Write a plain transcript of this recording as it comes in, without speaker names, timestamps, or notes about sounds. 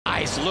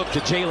Nice look to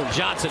Jalen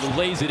Johnson, who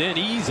lays it in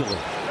easily.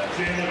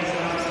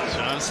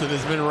 Johnson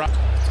has been right.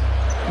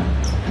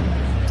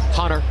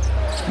 Hunter,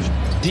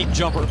 deep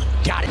jumper,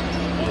 got it.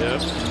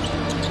 Yep.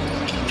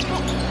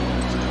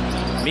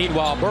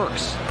 Meanwhile,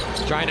 Burks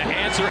trying to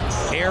answer.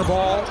 Air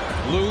ball,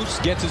 loose,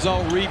 gets his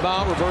own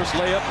rebound, reverse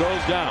layup,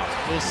 goes down.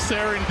 A little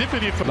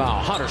serendipity for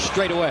Hunter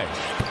straight away.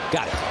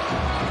 Got it.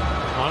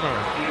 Hunter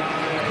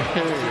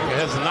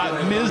has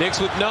not missed. Knicks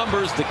with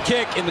numbers, the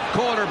kick in the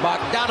corner,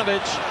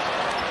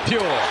 Bogdanovich,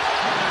 pure.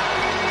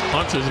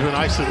 Hunter's been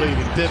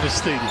isolated,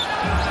 devastating.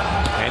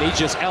 And he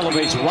just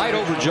elevates right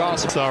over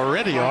Johnson. It's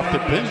already off the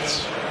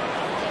bench.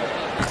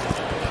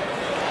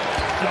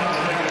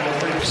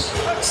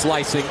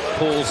 Slicing,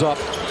 pulls up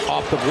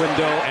off the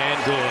window,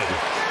 and good.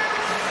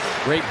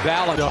 Great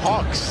balance. The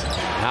Hawks.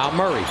 Now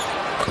Murray.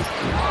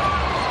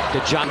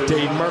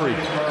 DeJounte Murray.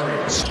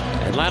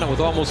 Atlanta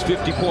with almost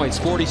 50 points,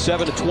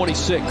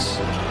 47-26.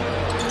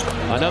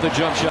 Another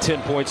jump shot.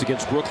 10 points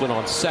against Brooklyn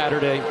on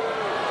Saturday.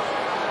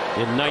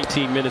 In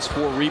 19 minutes,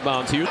 4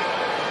 rebounds here.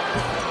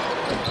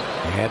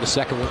 And the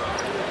second one.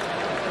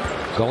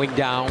 Going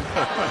down.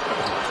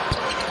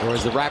 Or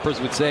as the rappers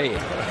would say,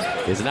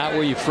 it's not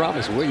where you're from,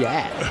 it's where you're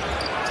at.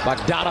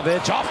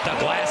 Bogdanovich off the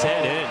glass,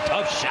 head in.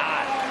 Tough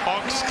shot.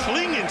 Hawks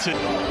clinging to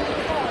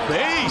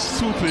Bey,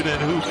 swooping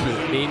and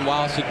hooping.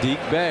 Meanwhile, Sadiq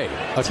Bey.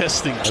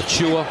 Testing.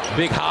 Achua,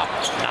 big hop.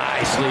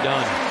 Nicely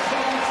done.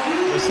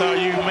 That's how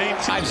you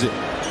maintain it.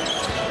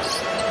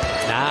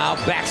 Now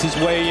backs his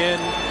way in,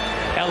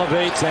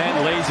 elevates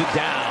and lays it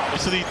down.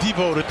 So the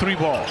Devo, the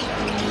 3-ball.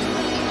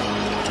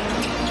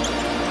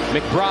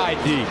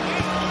 McBride deep.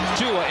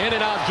 Achua in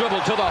and out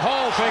dribble to the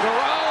hole, finger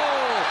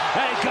roll,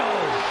 and it goes.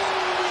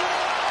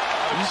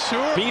 You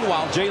sure?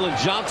 Meanwhile, Jalen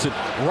Johnson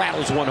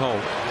rattles one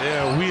home.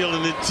 Yeah,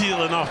 wheeling and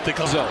dealing off the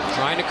zone,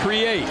 trying to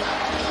create.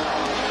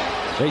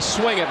 They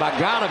swing it.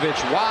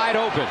 Bogdanovich wide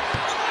open.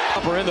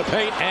 Upper in the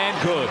paint and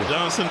good.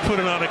 Johnson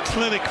putting on a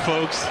clinic,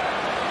 folks.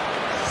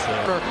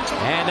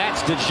 And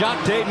that's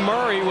DeJounte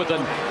Murray with a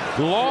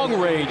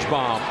long-range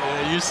bomb.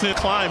 You see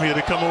climb here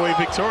to come away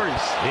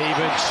victorious.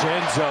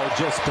 DiVincenzo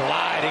just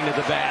gliding to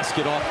the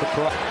basket off the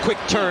cross. Quick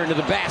turn to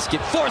the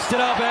basket, forced it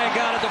up and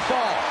got it to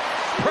fall.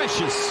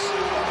 Precious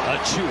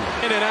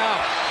Achua in and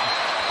out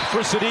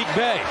for Sadiq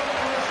Bey.